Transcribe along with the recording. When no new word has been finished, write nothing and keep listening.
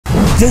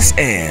This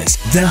is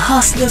the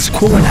Hustler's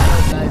Corner.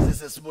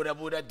 Guys, this is Sbu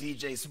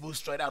DJ Sbu,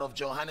 straight out of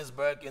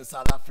Johannesburg in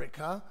South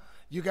Africa.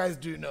 You guys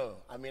do know,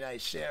 I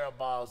share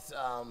about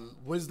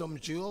wisdom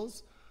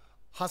jewels,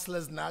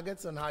 hustlers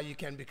nuggets, on how you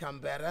can become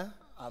better.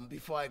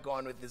 Before I go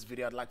on with this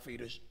video, I'd like for you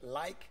to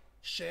like,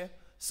 share,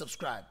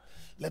 subscribe.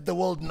 Let the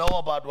world know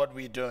about what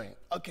we're doing.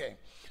 Okay,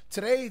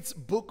 today it's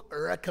book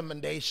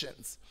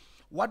recommendations.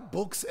 What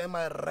books am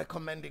I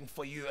recommending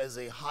for you as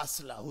a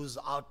hustler who's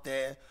out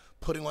there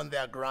putting on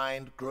their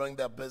grind, growing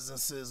their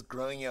businesses,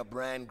 growing your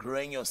brand,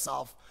 growing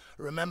yourself?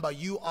 Remember,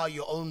 you are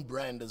your own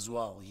brand as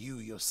well, you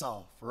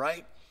yourself,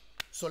 right?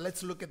 So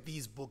let's look at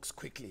these books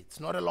quickly. It's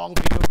not a long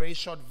video, very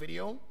short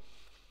video.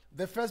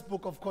 The first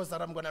book, of course,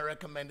 that I'm going to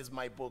recommend is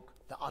my book,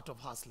 The Art of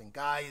Hustling.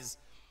 Guys,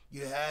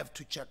 you have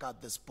to check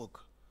out this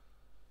book.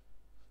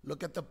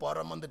 Look at the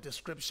bottom on the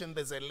description.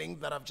 There's a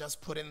link that I've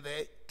just put in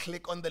there.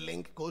 Click on the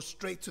link. Go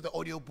straight to the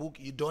audio book.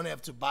 You don't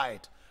have to buy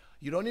it.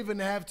 You don't even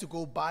have to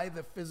go buy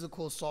the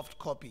physical soft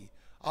copy.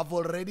 I've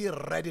already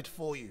read it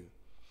for you.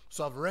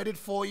 So I've read it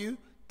for you.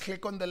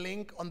 Click on the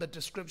link on the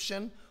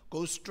description.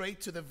 Go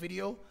straight to the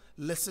video.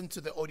 Listen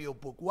to the audio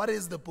book. What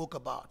is the book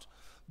about?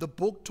 The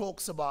book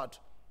talks about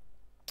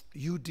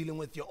you dealing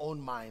with your own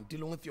mind,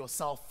 dealing with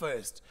yourself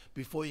first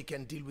before you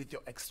can deal with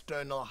your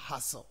external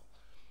hustle.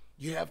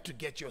 You have to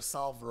get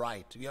yourself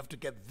right. You have to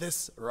get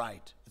this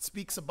right. It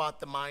speaks about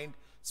the mind,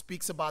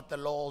 speaks about the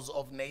laws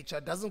of nature.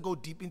 It doesn't go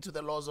deep into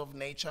the laws of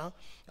nature.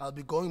 I'll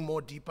be going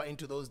more deeper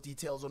into those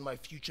details on my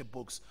future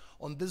books.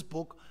 On this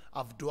book,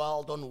 I've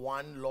dwelled on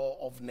one law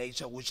of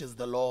nature, which is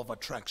the law of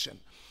attraction.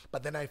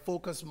 But then I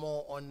focus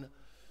more on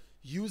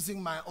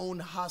using my own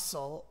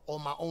hustle or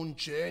my own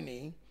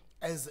journey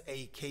as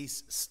a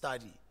case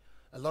study.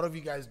 A lot of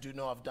you guys do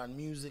know I've done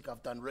music,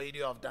 I've done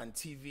radio, I've done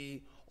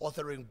TV,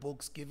 authoring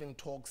books, giving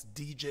talks,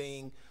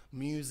 DJing,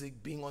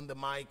 music, being on the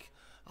mic.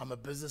 I'm a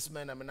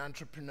businessman, I'm an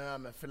entrepreneur,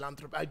 I'm a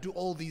philanthropist. I do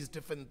all these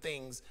different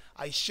things.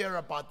 I share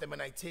about them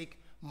and I take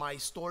my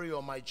story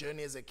or my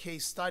journey as a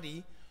case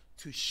study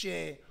to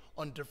share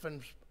on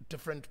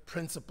different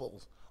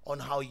principles on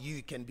how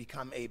you can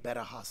become a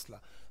better hustler.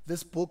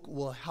 This book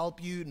will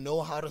help you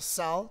know how to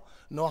sell,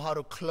 know how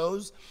to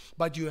close,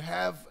 but you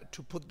have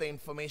to put the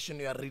information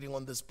you are reading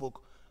on this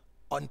book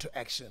onto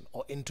action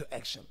or into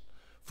action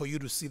for you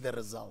to see the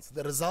results.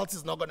 The results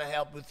is not going to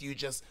help with you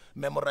just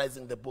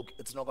memorizing the book.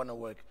 It's not going to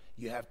work.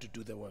 You have to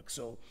do the work.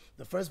 So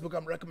the first book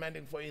I'm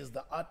recommending for you is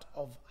The Art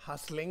of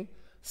Hustling,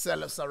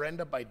 Sell or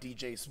Surrender by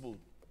DJ Sbu.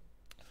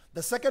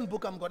 The second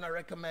book I'm going to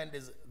recommend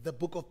is the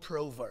Book of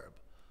Proverbs.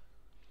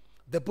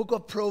 The Book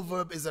of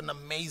Proverbs is an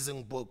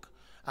amazing book.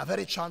 I've had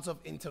a chance of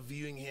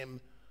interviewing him,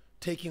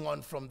 taking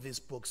on from this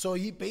book. So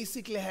he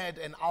basically had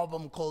an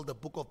album called The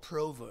Book of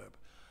Proverbs.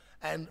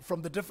 And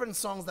from the different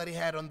songs that he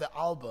had on the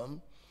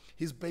album,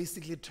 he's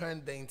basically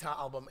turned the entire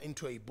album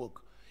into a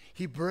book.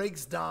 He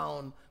breaks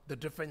down the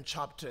different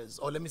chapters,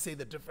 or let me say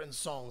the different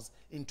songs,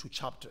 into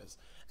chapters.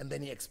 And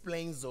then he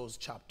explains those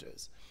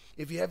chapters.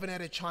 If you haven't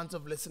had a chance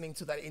of listening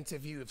to that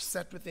interview, you've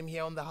sat with him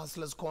here on the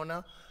Hustler's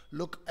Corner,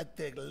 look at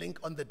the link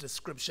on the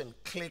description.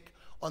 Click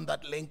on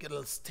that link.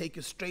 It'll take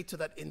you straight to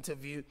that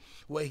interview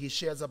where he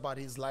shares about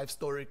his life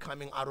story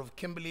coming out of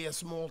Kimberley, a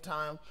small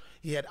town.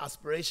 He had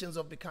aspirations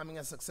of becoming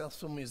a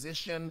successful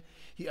musician.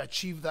 He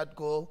achieved that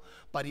goal,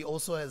 but he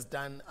also has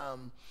done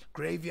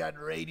graveyard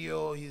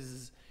radio.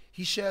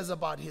 He shares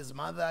about his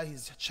mother,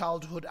 his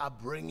childhood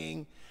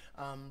upbringing,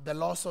 the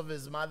loss of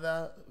his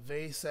mother,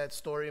 very sad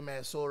story, may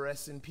her soul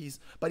rest in peace.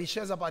 But he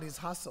shares about his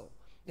hustle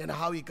and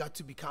how he got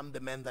to become the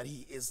man that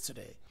he is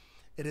today.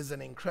 It is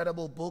an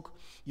incredible book.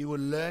 You will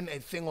learn a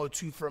thing or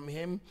two from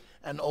him,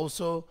 and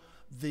also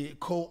the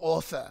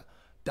co-author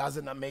does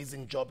an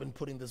amazing job in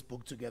putting this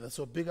book together.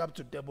 So big up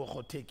to Debo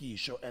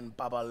Khotekisho and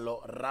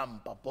Babalo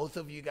Rampa. Both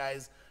of you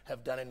guys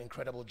have done an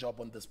incredible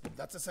job on this book.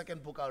 That's the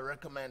second book I'll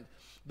recommend.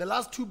 The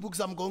last two books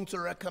I'm going to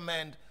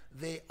recommend,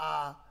 they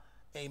are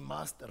a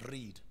must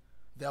read.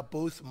 They are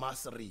both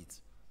must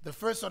reads. The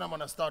first one I'm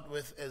going to start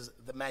with is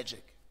The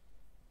Magic.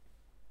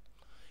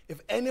 If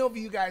any of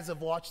you guys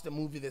have watched the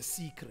movie The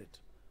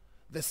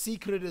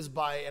Secret is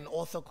by an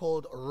author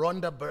called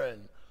Rhonda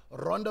Byrne.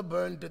 Rhonda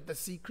Byrne did The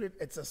Secret.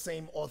 It's the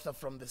same author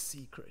from The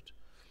Secret.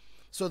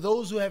 So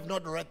those who have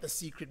not read The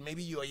Secret,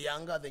 maybe you are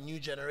younger, the new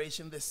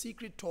generation, The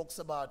Secret talks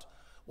about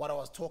what I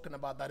was talking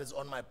about that is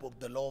on my book,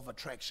 The Law of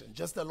Attraction.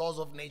 Just the laws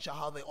of nature,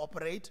 how they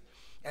operate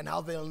and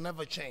how they'll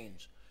never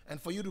change. And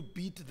for you to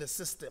beat the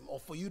system, or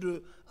for you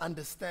to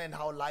understand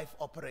how life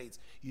operates,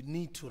 you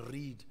need to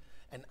read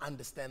and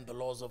understand the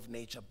laws of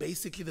nature.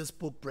 Basically, this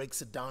book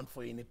breaks it down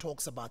for you, and it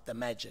talks about the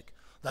magic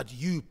that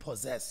you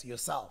possess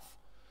yourself.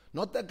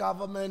 Not the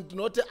government,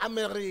 not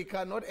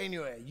America, not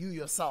anywhere. You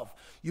yourself.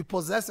 You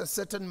possess a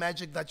certain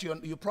magic that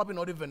you're probably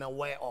not even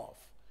aware of.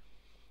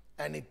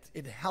 And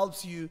it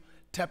helps you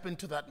tap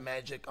into that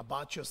magic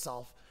about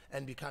yourself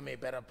and become a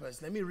better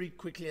person. Let me read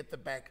quickly at the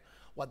back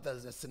what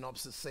does the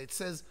synopsis say. It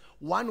says,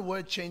 one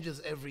word changes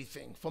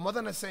everything. For more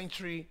than a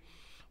century,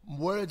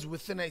 words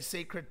within a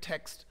sacred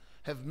text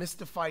have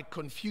mystified,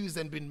 confused,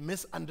 and been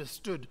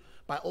misunderstood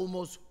by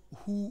almost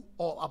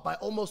by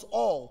almost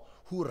all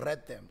who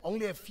read them.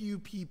 Only a few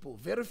people,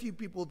 very few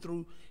people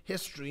through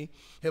history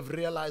have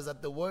realized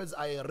that the words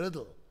are a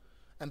riddle,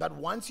 and that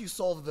once you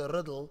solve the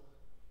riddle,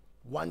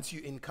 once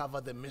you uncover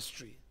the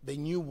mystery, the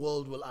new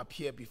world will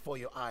appear before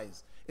your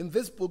eyes. In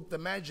this book, The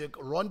Magic,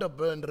 Rhonda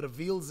Byrne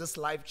reveals this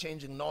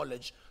life-changing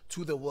knowledge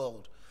to the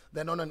world.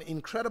 Then on an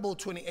incredible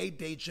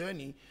 28-day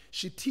journey,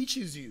 she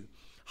teaches you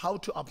how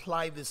to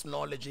apply this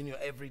knowledge in your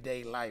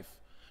everyday life.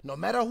 No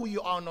matter who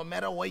you are, no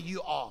matter where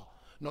you are,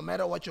 no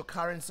matter what your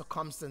current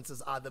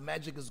circumstances are, the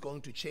magic is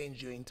going to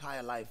change your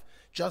entire life,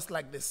 just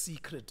like The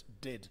Secret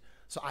did.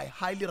 So I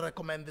highly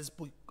recommend this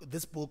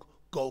book.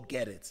 Go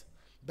get it.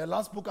 The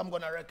last book I'm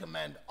going to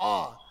recommend,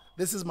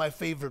 this is my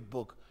favorite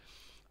book.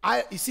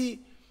 You see,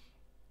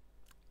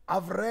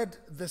 I've read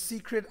The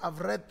Secret, I've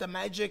read The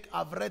Magic,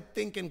 I've read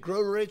Think and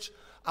Grow Rich,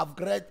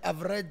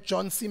 I've read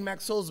John C.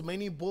 Maxwell's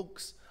many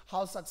books,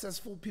 How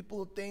Successful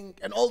People Think,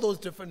 and all those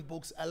different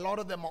books. A lot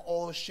of them are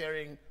all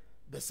sharing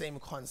the same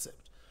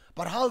concept.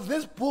 But how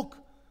this book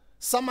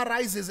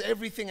summarizes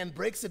everything and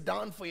breaks it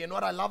down for you, and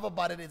what I love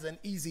about it is an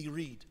easy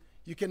read.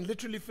 You can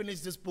literally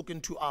finish this book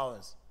in 2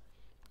 hours.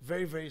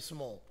 Very, very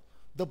small.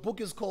 The book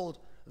is called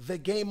The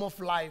Game of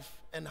Life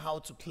and How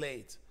to Play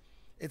It.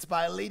 It's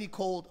by a lady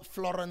called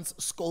Florence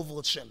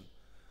Scovel.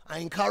 I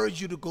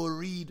encourage you to go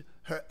read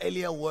her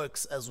earlier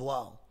works as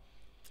well.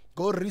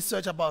 Go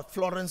research about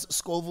Florence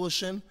Scovel.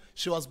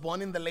 She was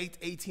born in the late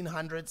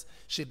 1800s.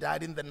 She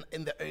died in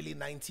the early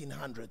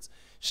 1900s.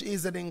 She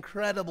is an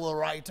incredible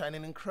writer and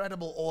an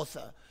incredible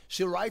author.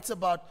 She writes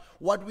about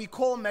what we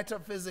call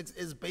metaphysics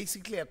is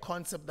basically a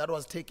concept that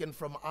was taken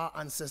from our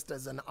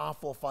ancestors and our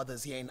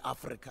forefathers here in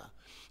Africa.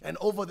 And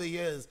over the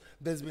years,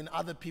 there's been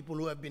other people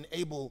who have been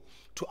able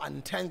to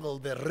untangle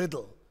the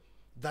riddle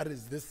that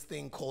is this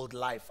thing called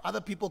life.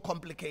 Other people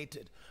complicate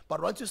it.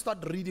 But once you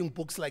start reading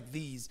books like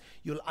these,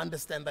 you'll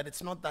understand that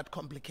it's not that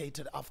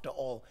complicated after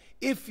all,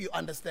 if you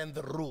understand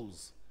the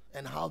rules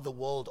and how the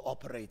world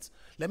operates.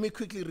 Let me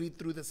quickly read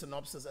through the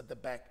synopsis at the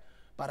back,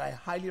 but I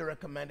highly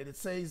recommend it. It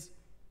says,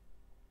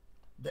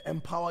 the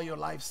Empower Your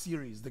Life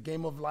series, The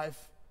Game of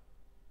Life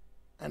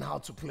and How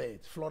to Play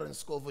It. Florence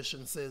Scovel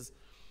says,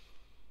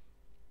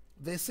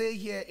 they say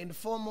here,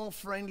 informal,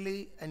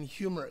 friendly, and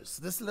humorous.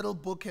 This little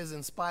book has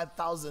inspired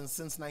thousands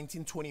since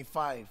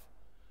 1925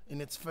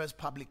 in its first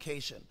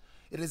publication.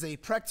 It is a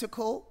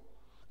practical,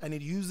 and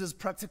it uses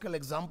practical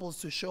examples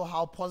to show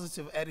how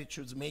positive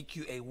attitudes make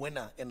you a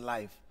winner in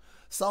life.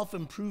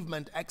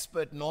 Self-improvement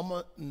expert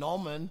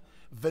Norman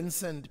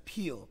Vincent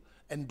Peale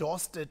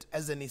endorsed it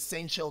as an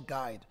essential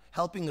guide,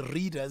 helping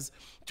readers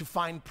to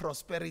find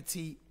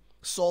prosperity,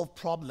 solve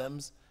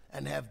problems,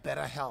 and have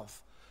better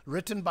health.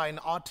 Written by an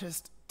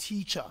artist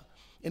teacher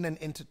in an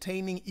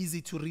entertaining,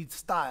 easy-to-read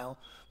style,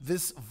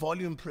 this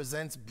volume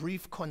presents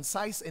brief,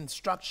 concise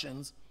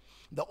instructions.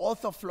 The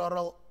author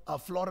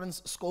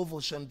Florence Scovel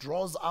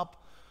draws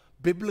up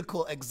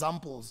biblical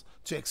examples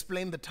to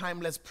explain the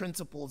timeless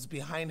principles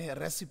behind her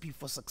recipe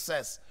for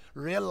success.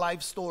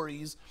 Real-life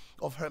stories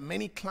of her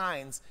many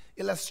clients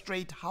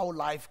illustrate how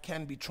life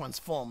can be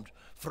transformed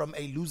from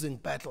a losing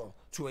battle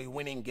to a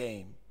winning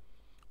game.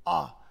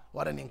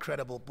 What an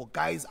incredible book.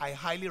 Guys, I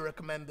highly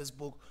recommend this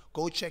book.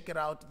 Go check it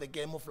out, The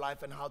Game of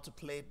Life and How to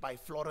Play It by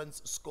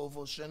Florence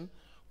Scovel.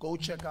 Go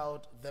check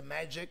out The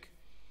Magic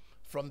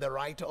from the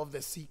writer of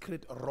The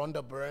Secret,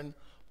 Rhonda Byrne.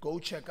 Go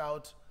check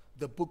out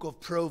the book of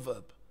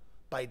Proverb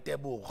by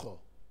Debucho.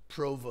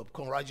 Proverb.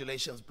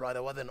 Congratulations,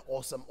 brother. What an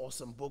awesome,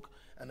 awesome book.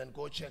 And then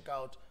go check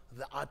out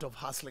The Art of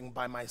Hustling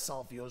by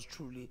myself, yours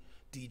truly,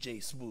 DJ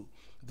Sbu.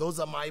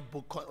 Those are my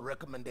book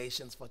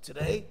recommendations for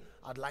today.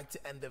 I'd like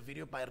to end the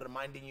video by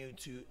reminding you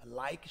to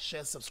like,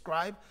 share,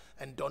 subscribe,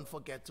 and don't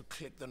forget to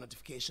click the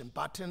notification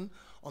button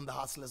on the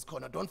Hustlers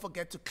Corner. Don't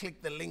forget to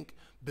click the link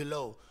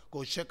below.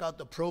 Go check out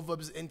the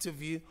Proverbs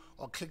interview,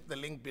 or click the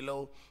link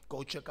below.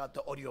 Go check out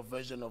the audio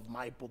version of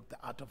my book, The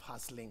Art of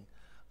Hustling,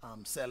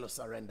 Sell or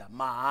Surrender.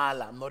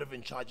 Mahala. I'm not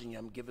even charging you.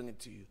 I'm giving it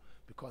to you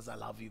because I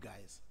love you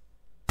guys.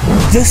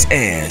 This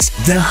is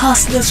the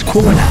Hustlers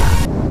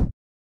Corner.